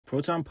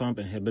Proton pump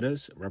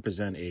inhibitors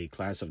represent a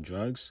class of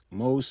drugs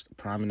most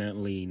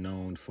prominently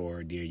known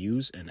for their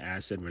use in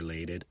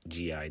acid-related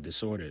GI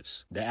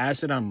disorders. The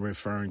acid I'm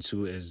referring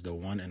to is the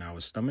one in our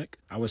stomach.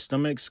 Our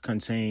stomachs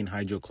contain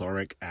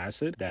hydrochloric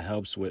acid that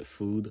helps with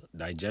food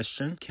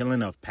digestion,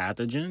 killing of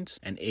pathogens,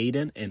 and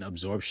aiding in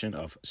absorption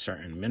of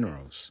certain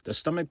minerals. The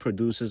stomach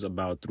produces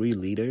about 3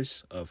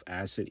 liters of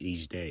acid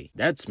each day.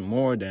 That's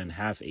more than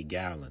half a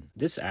gallon.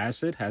 This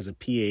acid has a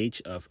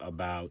pH of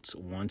about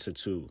 1 to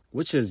 2,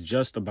 which is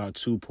just about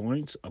 2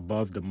 points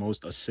above the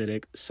most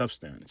acidic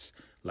substance,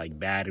 like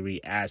battery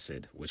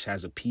acid, which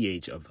has a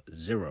pH of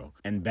 0.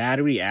 And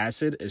battery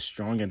acid is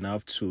strong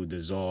enough to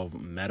dissolve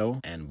metal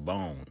and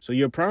bone. So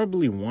you're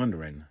probably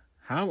wondering,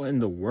 how in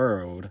the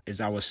world is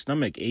our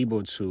stomach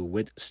able to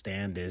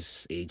withstand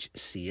this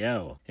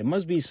HCl? It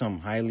must be some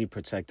highly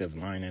protective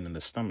lining in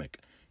the stomach.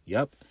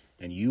 Yep,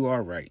 and you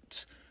are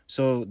right.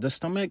 So the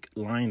stomach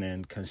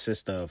lining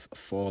consists of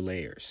 4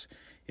 layers.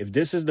 If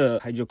this is the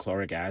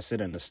hydrochloric acid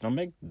in the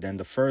stomach, then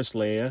the first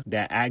layer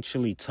that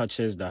actually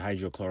touches the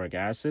hydrochloric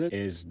acid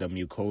is the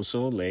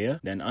mucosal layer.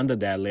 Then under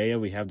that layer,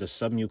 we have the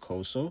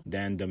submucosal,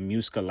 then the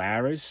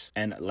muscularis,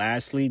 and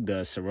lastly,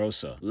 the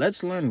serosa.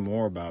 Let's learn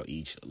more about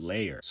each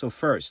layer. So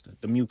first,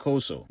 the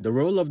mucosal. The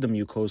role of the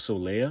mucosal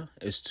layer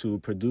is to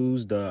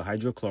produce the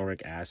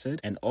hydrochloric acid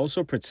and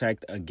also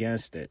protect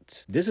against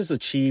it. This is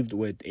achieved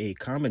with a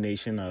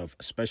combination of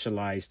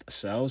specialized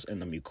cells in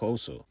the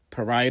mucosal: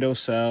 parietal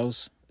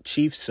cells,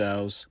 chief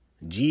cells,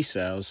 G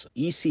cells,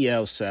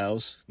 ECL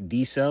cells,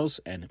 D cells,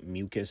 and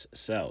mucus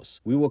cells.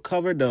 We will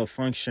cover the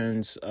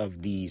functions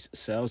of these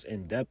cells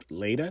in depth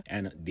later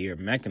and their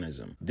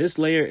mechanism. This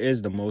layer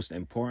is the most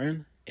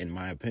important, in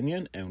my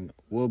opinion, and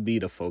will be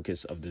the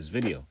focus of this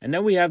video. And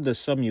then we have the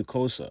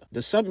submucosa. The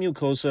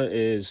submucosa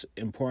is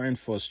important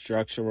for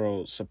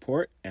structural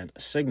support and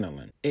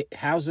signaling. It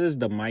houses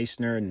the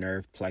Meissner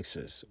nerve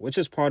plexus, which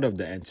is part of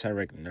the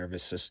enteric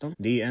nervous system.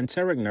 The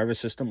enteric nervous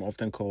system,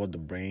 often called the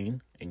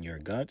brain in your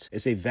guts,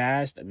 is a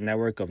vast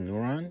network of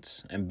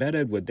neurons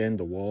embedded within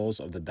the walls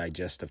of the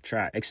digestive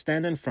tract,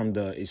 extending from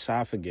the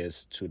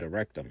esophagus to the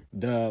rectum.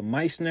 The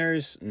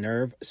Meissner's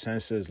nerve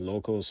senses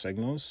local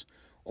signals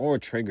or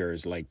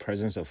triggers like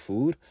presence of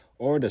food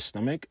or the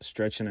stomach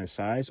stretching in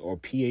size or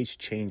pH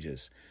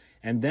changes.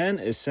 And then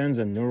it sends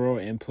a neural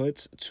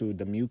input to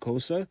the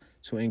mucosa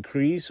to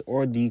increase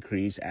or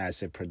decrease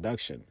acid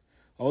production.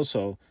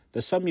 Also, the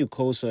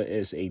submucosa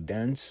is a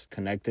dense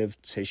connective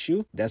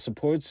tissue that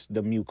supports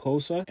the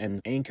mucosa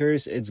and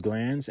anchors its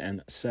glands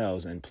and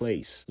cells in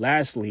place.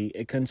 Lastly,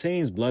 it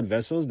contains blood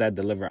vessels that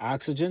deliver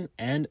oxygen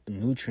and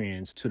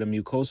nutrients to the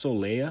mucosal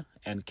layer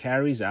and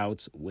carries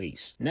out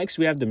waste. Next,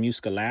 we have the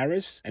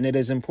muscularis, and it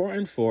is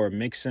important for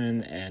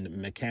mixing and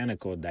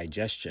mechanical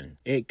digestion.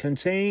 It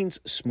contains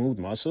smooth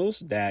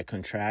muscles that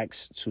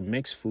contracts to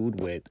mix food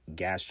with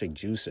gastric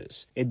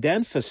juices. It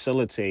then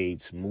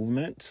facilitates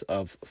movement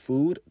of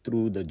food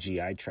through the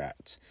GI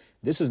tract.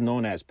 This is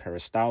known as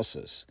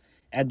peristalsis.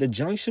 At the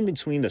junction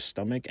between the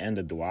stomach and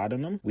the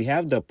duodenum, we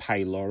have the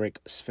pyloric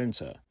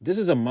sphincter. This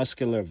is a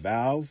muscular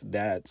valve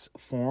that's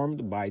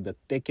formed by the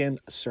thickened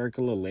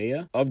circular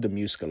layer of the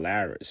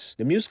muscularis.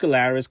 The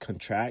muscularis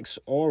contracts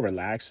or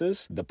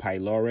relaxes the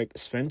pyloric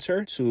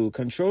sphincter to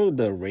control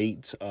the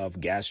rate of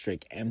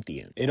gastric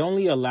emptying. It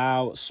only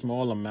allows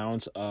small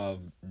amounts of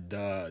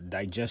the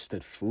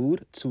digested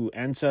food to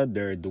enter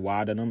the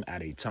duodenum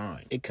at a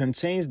time. It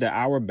contains the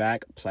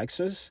Auerbach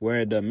plexus,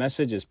 where the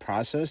message is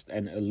processed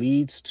and it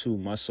leads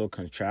to muscle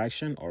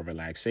contraction or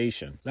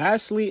relaxation.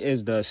 Lastly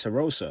is the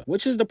serosa,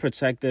 which is the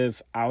protective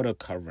outer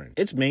covering.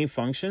 Its main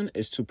function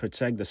is to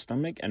protect the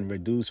stomach and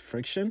reduce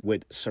friction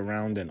with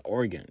surrounding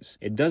organs.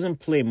 It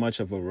doesn't play much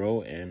of a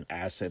role in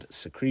acid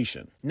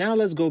secretion. Now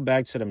let's go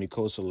back to the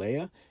mucosal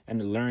layer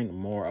and learn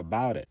more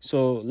about it.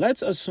 So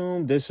let's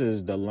assume this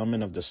is the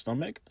lumen of the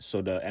stomach,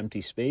 so the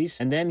empty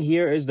space, and then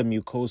here is the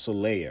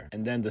mucosal layer,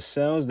 and then the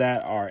cells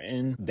that are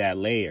in that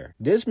layer.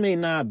 This may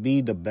not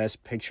be the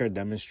best picture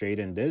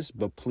demonstrating this,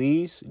 but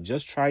please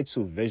just try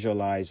to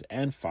visualize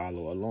and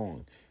follow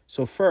along.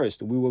 So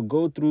first, we will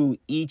go through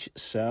each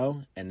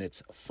cell and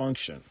its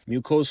function.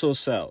 Mucosal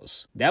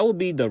cells. That will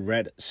be the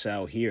red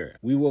cell here.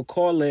 We will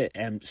call it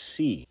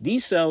MC.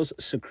 These cells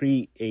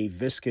secrete a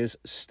viscous,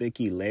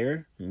 sticky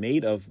layer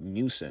made of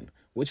mucin,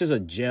 which is a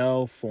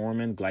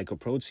gel-forming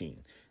glycoprotein.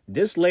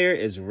 This layer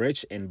is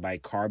rich in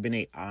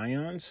bicarbonate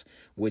ions,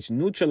 which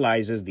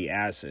neutralizes the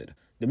acid.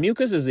 The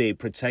mucus is a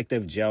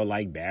protective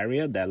gel-like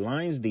barrier that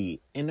lines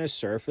the inner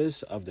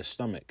surface of the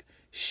stomach,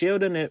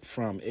 shielding it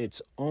from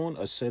its own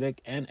acidic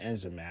and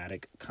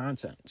enzymatic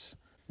contents.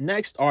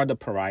 Next are the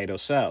parietal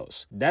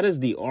cells. That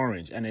is the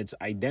orange, and it's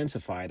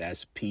identified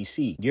as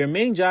PC. Your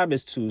main job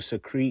is to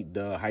secrete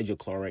the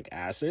hydrochloric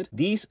acid.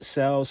 These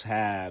cells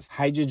have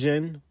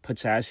hydrogen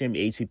potassium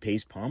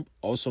ATPase pump,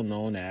 also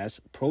known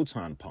as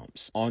proton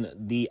pumps, on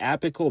the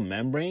apical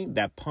membrane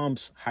that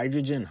pumps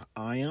hydrogen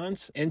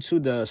ions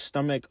into the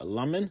stomach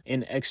lumen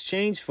in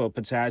exchange for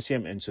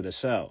potassium into the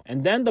cell.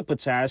 And then the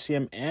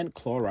potassium and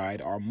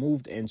chloride are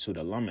moved into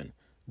the lumen.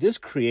 This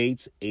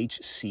creates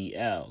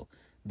HCl.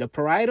 The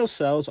parietal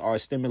cells are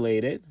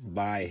stimulated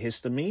by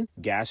histamine,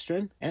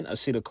 gastrin, and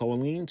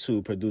acetylcholine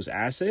to produce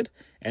acid,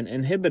 and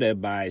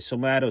inhibited by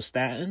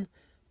somatostatin,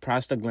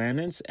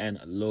 prostaglandins, and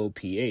low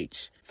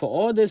pH. For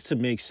all this to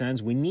make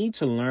sense, we need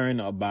to learn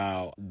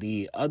about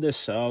the other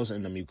cells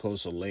in the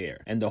mucosal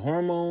layer and the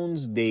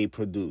hormones they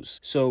produce.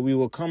 So we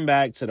will come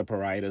back to the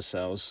parietal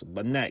cells,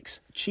 but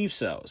next, chief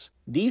cells.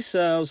 These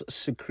cells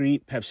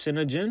secrete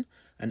pepsinogen,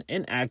 an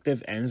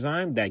inactive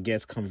enzyme that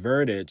gets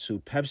converted to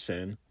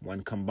pepsin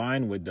when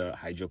combined with the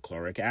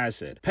hydrochloric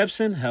acid.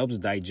 Pepsin helps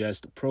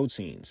digest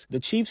proteins.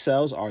 The chief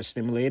cells are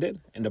stimulated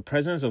in the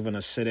presence of an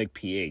acidic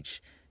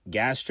pH,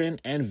 gastrin,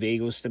 and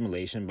vagal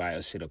stimulation by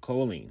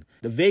acetylcholine.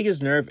 The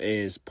vagus nerve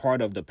is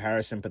part of the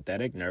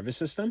parasympathetic nervous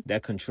system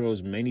that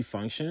controls many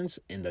functions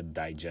in the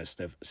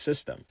digestive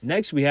system.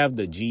 Next, we have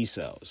the G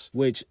cells,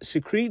 which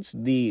secretes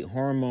the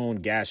hormone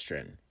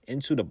gastrin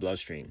into the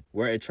bloodstream,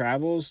 where it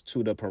travels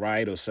to the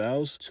parietal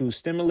cells to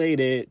stimulate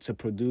it to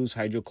produce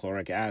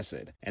hydrochloric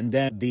acid, and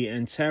then the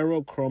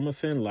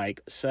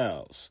enterochromaffin-like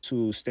cells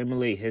to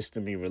stimulate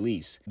histamine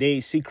release. They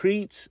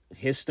secrete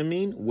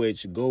histamine,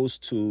 which goes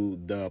to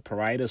the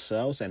parietal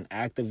cells and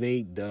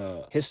activate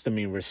the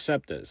histamine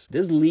receptors.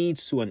 This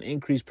leads to an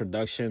increased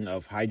production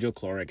of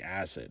hydrochloric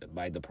acid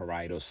by the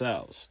parietal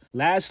cells.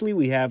 Lastly,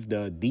 we have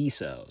the D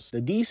cells.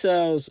 The D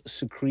cells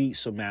secrete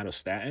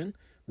somatostatin,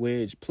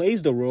 which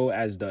plays the role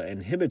as the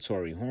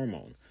inhibitory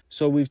hormone.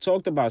 So we've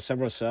talked about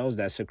several cells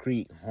that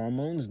secrete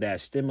hormones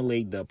that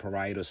stimulate the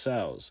parietal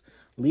cells,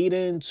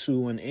 leading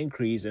to an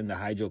increase in the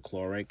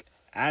hydrochloric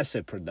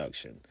acid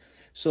production.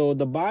 So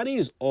the body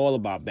is all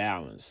about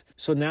balance.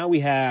 So now we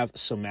have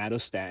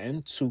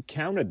somatostatin to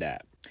counter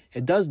that.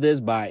 It does this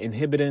by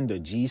inhibiting the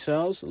G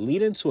cells,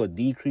 leading to a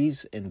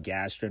decrease in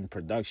gastrin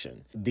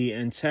production, the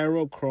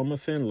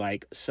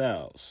enterochromaffin-like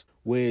cells,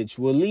 which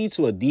will lead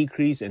to a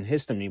decrease in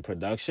histamine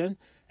production.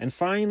 And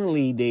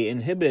finally, they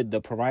inhibit the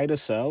parietal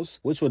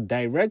cells, which will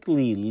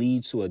directly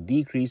lead to a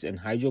decrease in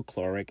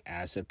hydrochloric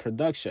acid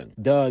production.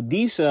 The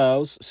D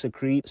cells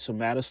secrete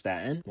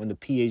somatostatin when the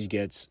pH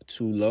gets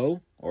too low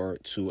or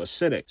too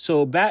acidic.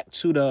 So back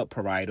to the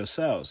parietal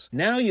cells.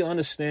 Now you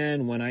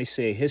understand when I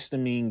say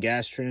histamine,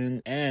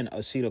 gastrin, and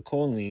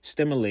acetylcholine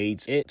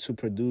stimulates it to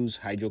produce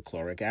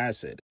hydrochloric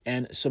acid.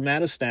 And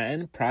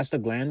somatostatin,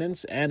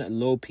 prostaglandins, and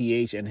low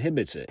pH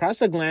inhibits it.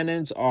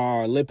 Prostaglandins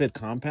are lipid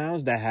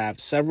compounds that have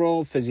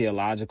several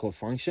physiological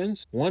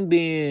functions, one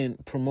being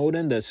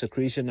promoting the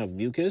secretion of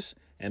mucus,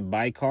 and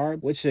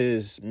bicarb, which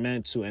is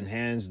meant to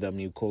enhance the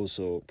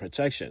mucosal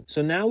protection.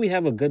 So now we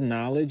have a good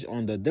knowledge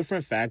on the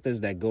different factors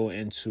that go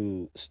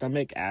into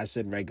stomach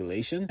acid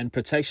regulation and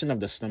protection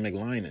of the stomach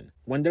lining.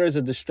 When there is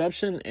a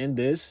disruption in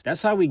this,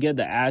 that's how we get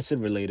the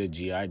acid-related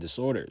GI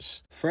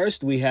disorders.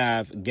 First, we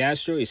have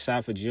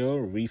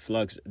gastroesophageal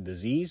reflux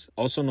disease,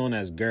 also known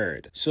as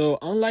GERD. So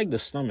unlike the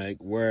stomach,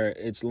 where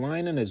its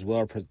lining is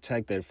well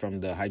protected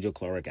from the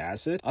hydrochloric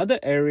acid, other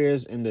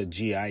areas in the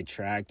GI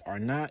tract are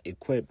not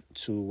equipped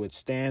to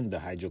withstand the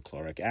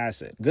hydrochloric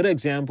acid. Good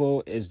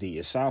example is the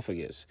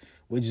esophagus,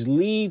 which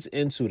leads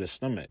into the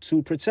stomach.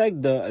 To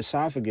protect the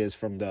esophagus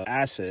from the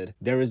acid,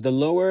 there is the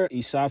lower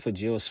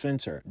esophageal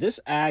sphincter. This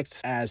acts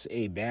as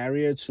a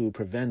barrier to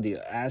prevent the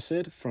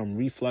acid from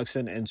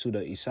refluxing into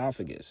the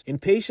esophagus. In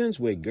patients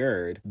with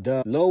GERD,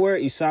 the lower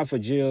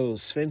esophageal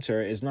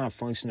sphincter is not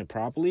functioning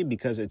properly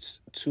because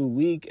it's too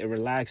weak, it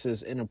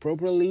relaxes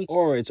inappropriately,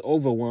 or it's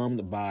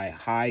overwhelmed by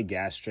high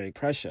gastric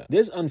pressure.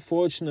 This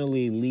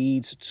unfortunately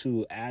leads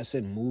to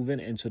acid moving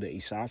into the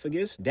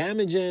esophagus,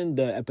 damaging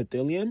the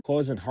epithelium,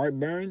 causing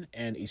heartburn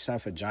and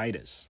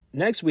esophagitis.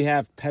 Next, we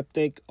have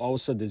peptic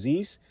ulcer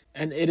disease,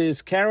 and it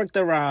is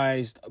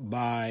characterized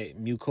by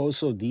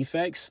mucosal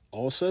defects,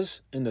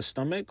 ulcers in the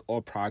stomach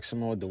or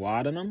proximal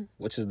duodenum,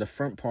 which is the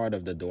front part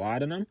of the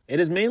duodenum.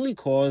 It is mainly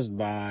caused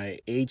by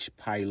H.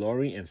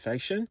 pylori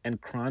infection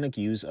and chronic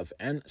use of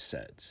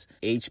NSAIDs.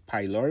 H.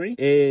 pylori,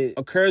 it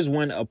occurs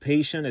when a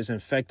patient is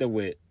infected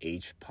with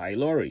H.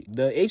 pylori.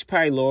 The H.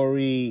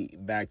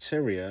 pylori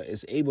bacteria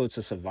is able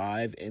to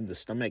survive in the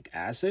stomach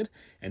acid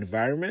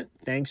environment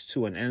thanks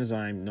to an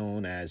enzyme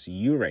known as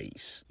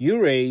urease.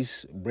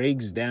 Urease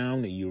breaks down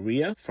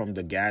urea from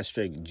the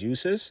gastric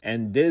juices,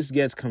 and this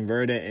gets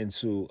converted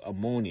into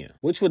ammonia,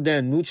 which would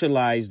then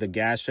neutralize the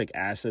gastric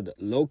acid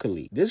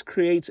locally. This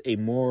creates a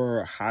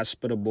more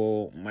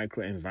hospitable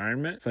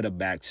microenvironment for the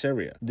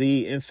bacteria.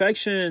 The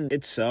infection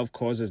itself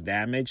causes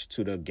damage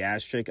to the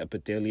gastric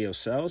epithelial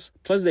cells,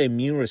 plus the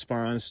immune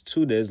response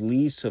to this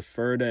leads to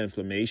further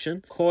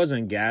inflammation,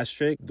 causing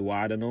gastric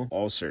duodenal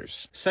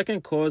ulcers.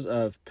 Second cause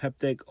of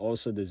peptic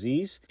ulcer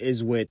disease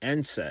is with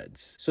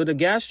NSAIDs. So the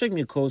gastric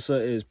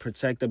mucosa is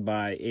protected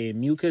by a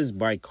mucus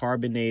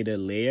bicarbonated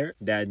layer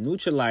that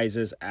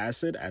neutralizes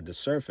acid at the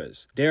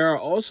surface. There are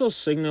also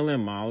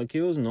signaling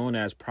molecules known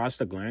as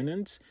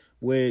prostaglandins,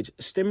 which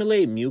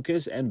stimulate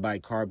mucus and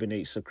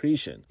bicarbonate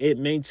secretion. It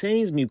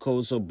maintains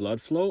mucosal blood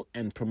flow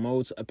and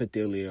promotes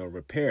epithelial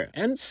repair.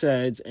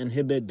 NSAIDs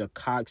inhibit the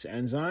COX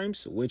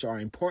enzymes, which are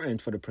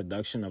important for the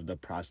production of the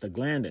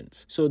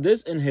prostaglandins. So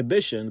this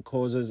inhibition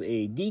causes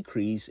a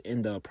decrease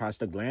in the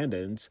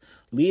prostaglandins,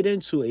 leading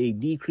to a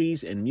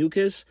decrease in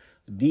mucus,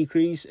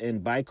 decrease in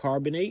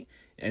bicarbonate,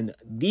 and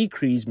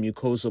decreased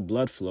mucosal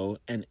blood flow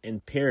and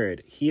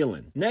impaired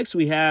healing. Next,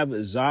 we have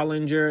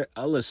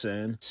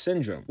Zollinger-Ellison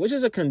syndrome, which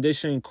is a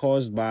condition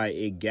caused by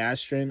a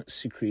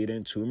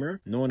gastrin-secreting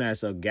tumor known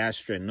as a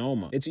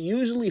gastrinoma. It's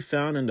usually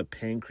found in the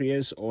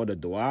pancreas or the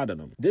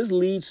duodenum. This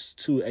leads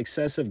to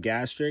excessive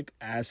gastric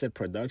acid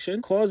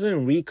production,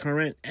 causing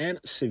recurrent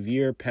and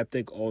severe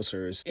peptic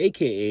ulcers,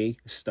 aka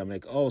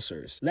stomach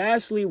ulcers.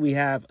 Lastly, we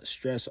have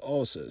stress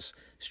ulcers.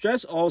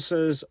 Stress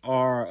ulcers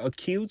are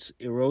acute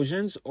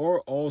erosions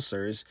or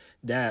ulcers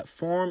that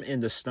form in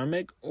the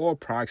stomach or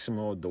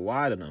proximal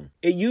duodenum.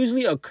 It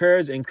usually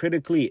occurs in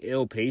critically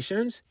ill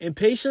patients. In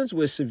patients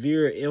with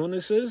severe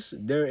illnesses,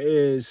 there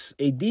is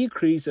a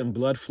decrease in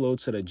blood flow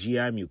to the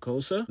GI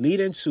mucosa,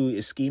 leading to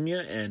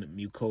ischemia and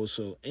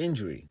mucosal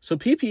injury. So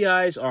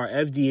PPIs are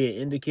FDA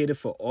indicated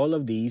for all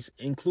of these,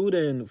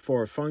 including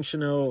for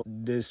functional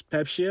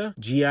dyspepsia,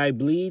 GI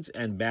bleeds,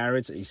 and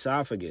Barrett's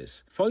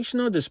esophagus.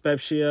 Functional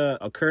dyspepsia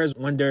occurs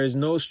when there is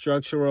no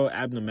structural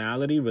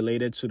abnormality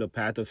related to the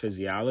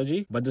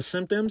pathophysiology, but the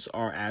symptoms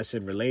are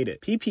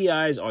acid-related.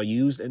 PPIs are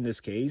used in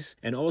this case,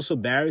 and also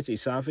Barrett's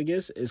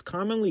esophagus is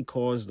commonly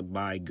caused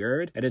by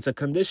GERD, and it's a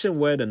condition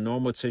where the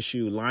normal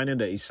tissue lining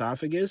the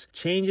esophagus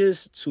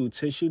changes to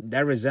tissue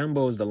that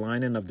resembles the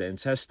lining of the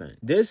intestine.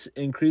 This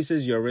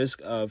increases your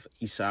risk of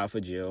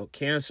esophageal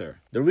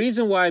cancer. The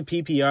reason why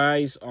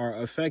PPIs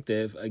are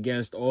effective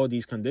against all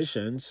these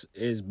conditions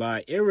is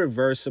by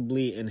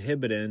irreversibly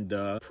inhibiting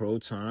the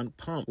proton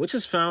pump, which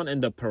is found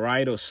in the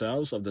parietal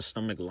cells of the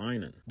stomach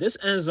lining. This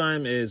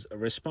enzyme is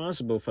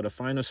responsible for the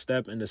final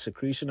step in the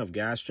secretion of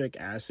gastric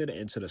acid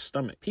into the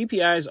stomach.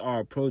 PPIs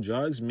are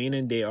prodrugs,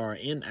 meaning they are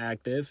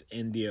inactive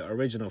in their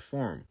original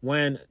form.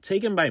 When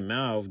taken by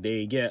mouth,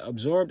 they get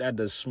absorbed at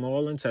the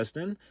small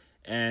intestine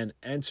and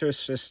enter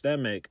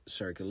systemic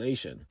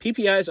circulation.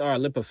 PPIs are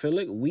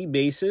lipophilic, weak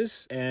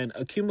bases, and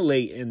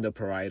accumulate in the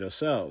parietal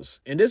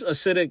cells. In this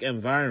acidic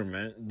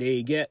environment,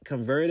 they get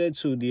converted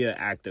to their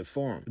active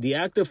form. The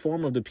active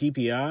form of the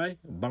PPI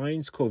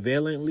binds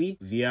covalently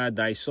via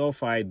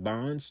disulfide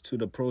bonds to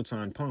the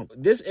proton pump.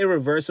 This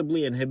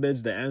irreversibly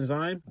inhibits the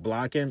enzyme,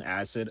 blocking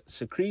acid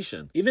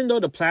secretion. Even though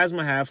the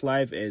plasma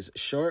half-life is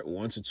short,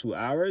 1 to 2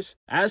 hours,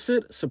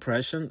 acid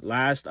suppression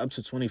lasts up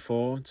to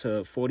 24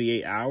 to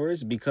 48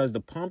 hours because the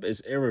pump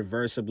is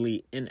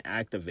irreversibly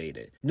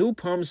inactivated. New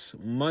pumps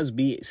must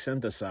be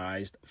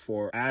synthesized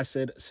for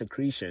acid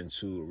secretion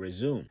to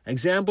resume.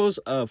 Examples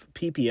of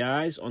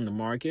PPIs on the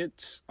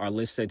market are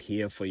listed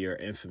here for your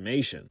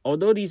information.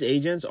 Although these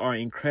agents are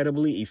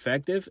incredibly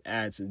effective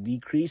at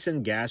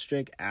decreasing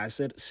gastric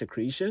acid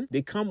secretion,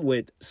 they come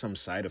with some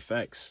side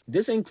effects.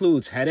 This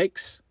includes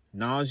headaches,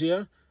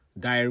 nausea,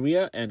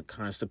 diarrhea, and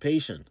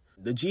constipation.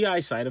 The GI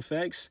side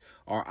effects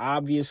are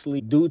obviously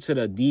due to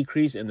the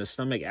decrease in the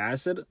stomach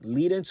acid,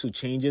 leading to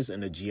changes in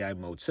the GI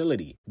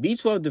motility.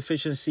 B12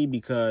 deficiency,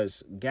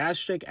 because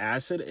gastric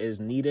acid is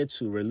needed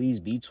to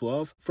release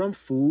B12 from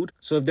food.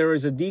 So if there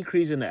is a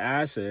decrease in the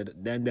acid,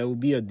 then there will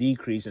be a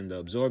decrease in the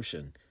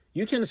absorption.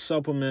 You can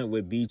supplement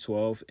with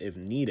B12 if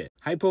needed.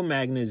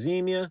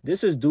 Hypomagnesemia,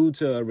 this is due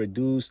to a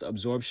reduced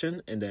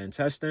absorption in the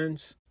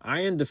intestines.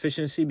 Iron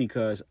deficiency,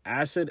 because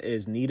acid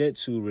is needed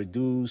to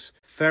reduce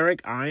ferric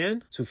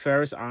iron to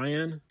ferrous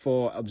iron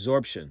for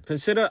absorption.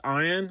 Consider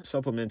iron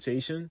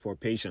supplementation for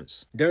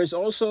patients. There is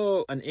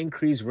also an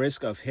increased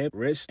risk of hip,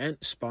 wrist, and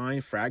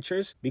spine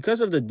fractures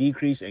because of the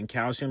decrease in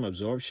calcium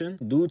absorption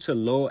due to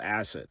low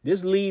acid.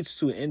 This leads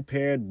to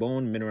impaired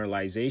bone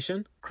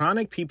mineralization.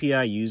 Chronic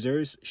PPI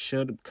users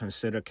should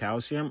consider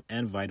calcium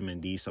and vitamin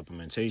D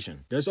supplementation.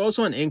 There's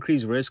also an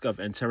increased risk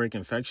of enteric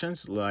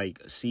infections like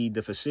C.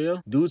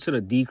 difficile due to the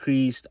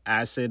decreased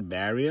acid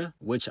barrier,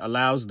 which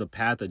allows the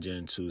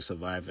pathogen to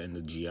survive in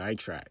the GI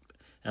tract.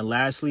 And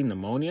lastly,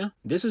 pneumonia.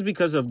 This is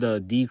because of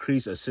the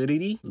decreased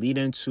acidity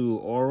leading to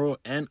oral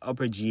and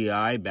upper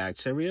GI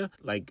bacteria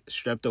like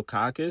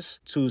streptococcus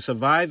to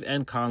survive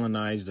and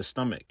colonize the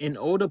stomach. In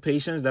older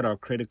patients that are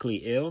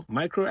critically ill,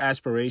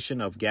 microaspiration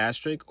of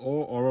gastric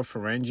or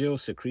oropharyngeal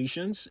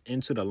secretions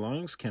into the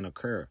lungs can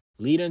occur,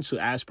 leading to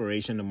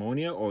aspiration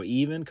pneumonia or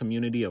even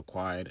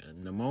community-acquired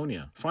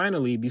pneumonia.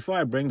 Finally, before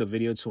I bring the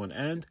video to an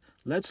end,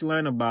 let's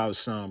learn about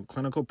some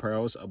clinical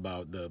pearls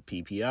about the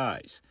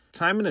PPIs.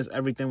 Timing is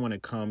everything when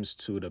it comes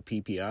to the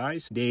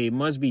PPIs. They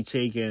must be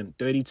taken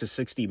 30 to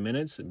 60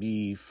 minutes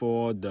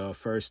before the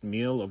first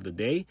meal of the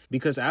day,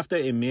 because after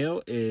a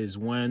meal is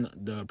when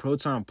the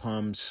proton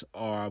pumps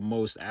are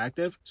most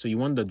active, so you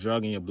want the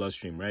drug in your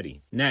bloodstream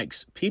ready.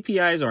 Next,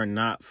 PPIs are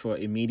not for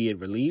immediate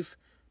relief.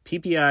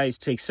 PPIs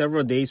take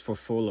several days for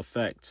full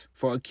effect.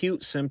 For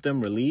acute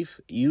symptom relief,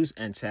 use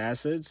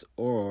antacids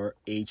or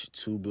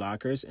H2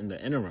 blockers in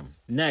the interim.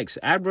 Next,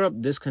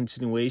 abrupt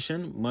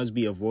discontinuation must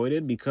be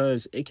avoided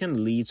because it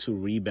can lead to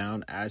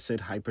rebound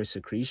acid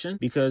hypersecretion.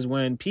 Because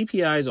when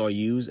PPIs are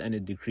used and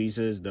it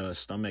decreases the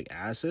stomach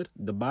acid,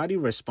 the body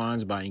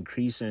responds by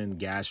increasing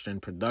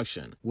gastrin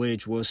production,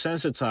 which will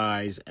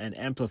sensitize and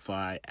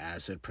amplify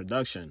acid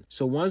production.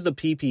 So once the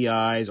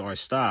PPIs are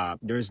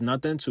stopped, there's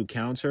nothing to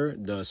counter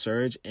the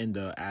surge in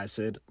the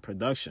acid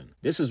production.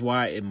 This is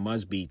why it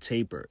must be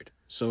tapered.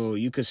 So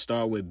you could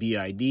start with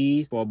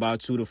BID for about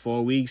 2 to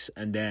 4 weeks,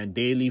 and then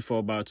daily for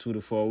about 2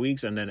 to 4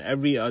 weeks, and then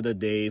every other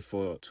day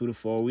for 2 to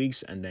 4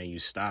 weeks, and then you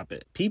stop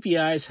it.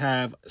 PPIs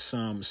have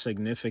some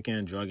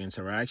significant drug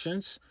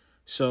interactions.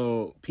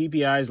 So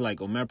PPIs like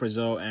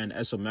omeprazole and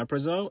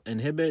esomeprazole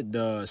inhibit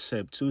the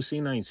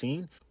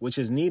CYP2C19, which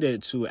is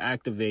needed to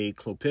activate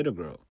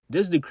clopidogrel.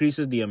 This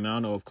decreases the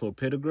amount of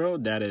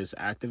clopidogrel that is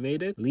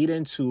activated,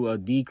 leading to a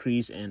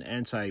decrease in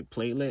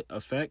antiplatelet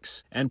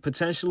effects and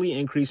potentially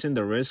increasing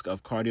the risk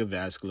of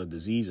cardiovascular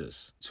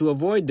diseases. To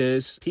avoid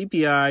this,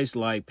 PPIs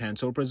like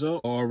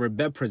pantoprazole or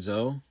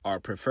ribeprazole are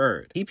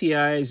preferred.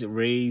 PPIs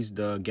raise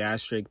the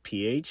gastric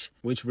pH,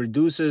 which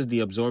reduces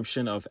the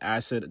absorption of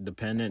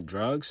acid-dependent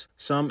drugs.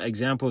 Some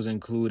examples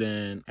include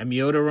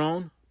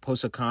amiodarone,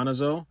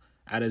 posaconazole,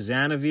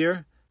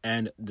 atazanavir,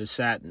 and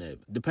dasatinib.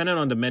 Depending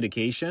on the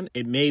medication,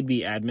 it may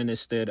be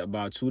administered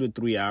about 2 to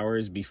 3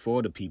 hours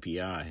before the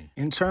PPI.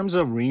 In terms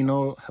of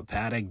renal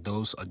hepatic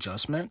dose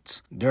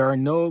adjustments, there are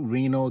no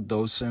renal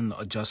dosing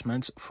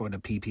adjustments for the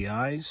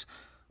PPIs.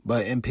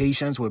 But in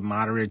patients with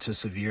moderate to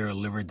severe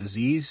liver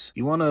disease,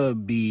 you want to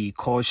be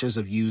cautious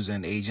of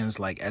using agents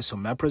like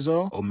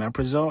esomeprazole,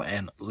 omeprazole,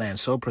 and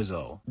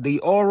lansoprazole. The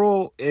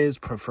oral is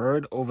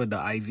preferred over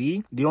the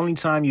IV. The only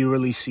time you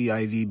really see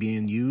IV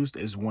being used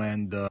is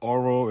when the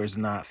oral is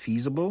not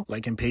feasible.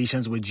 Like in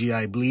patients with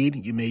GI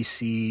bleed, you may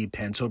see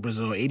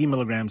pantoprazole 80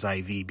 milligrams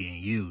IV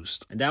being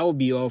used. And that will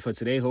be all for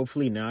today.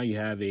 Hopefully now you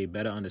have a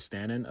better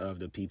understanding of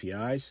the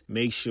PPIs.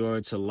 Make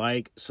sure to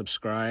like,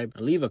 subscribe,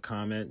 and leave a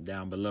comment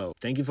down below.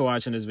 Thank you for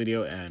watching this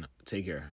video, and take care.